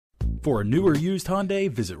For a new or used Hyundai,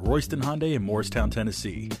 visit Royston Hyundai in Morristown,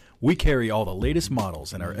 Tennessee. We carry all the latest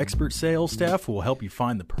models, and our expert sales staff will help you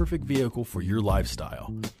find the perfect vehicle for your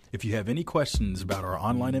lifestyle. If you have any questions about our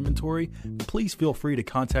online inventory, please feel free to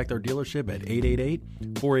contact our dealership at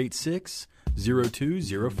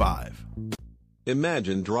 888-486-0205.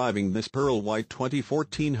 Imagine driving this pearl white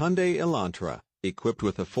 2014 Hyundai Elantra, equipped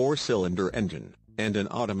with a 4-cylinder engine and an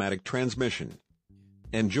automatic transmission.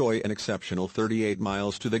 Enjoy an exceptional 38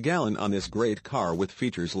 miles to the gallon on this great car with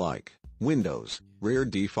features like windows, rear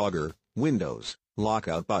defogger, windows,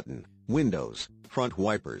 lockout button, windows, front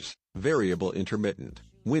wipers, variable intermittent,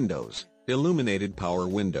 windows, illuminated power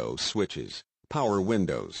window switches, power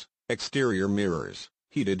windows, exterior mirrors,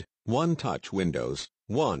 heated, one-touch windows,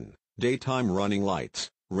 daytime running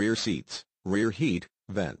lights, rear seats, rear heat,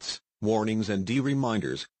 vents, warnings and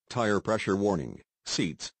reminders, tire pressure warning,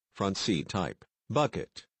 seats, front seat type,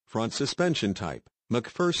 bucket, front suspension type,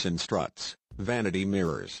 McPherson struts, vanity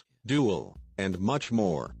mirrors, dual, and much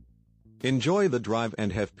more. Enjoy the drive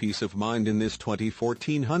and have peace of mind in this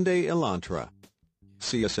 2014 Hyundai Elantra.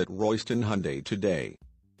 See us at Royston Hyundai today.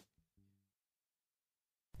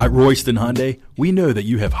 At Royston Hyundai, we know that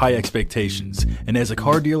you have high expectations, and as a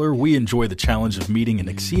car dealer, we enjoy the challenge of meeting and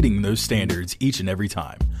exceeding those standards each and every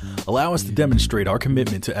time. Allow us to demonstrate our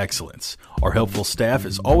commitment to excellence. Our helpful staff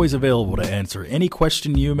is always available to answer any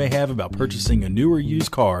question you may have about purchasing a new or used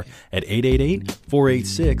car at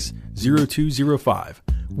 888-486-0205.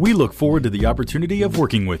 We look forward to the opportunity of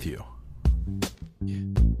working with you.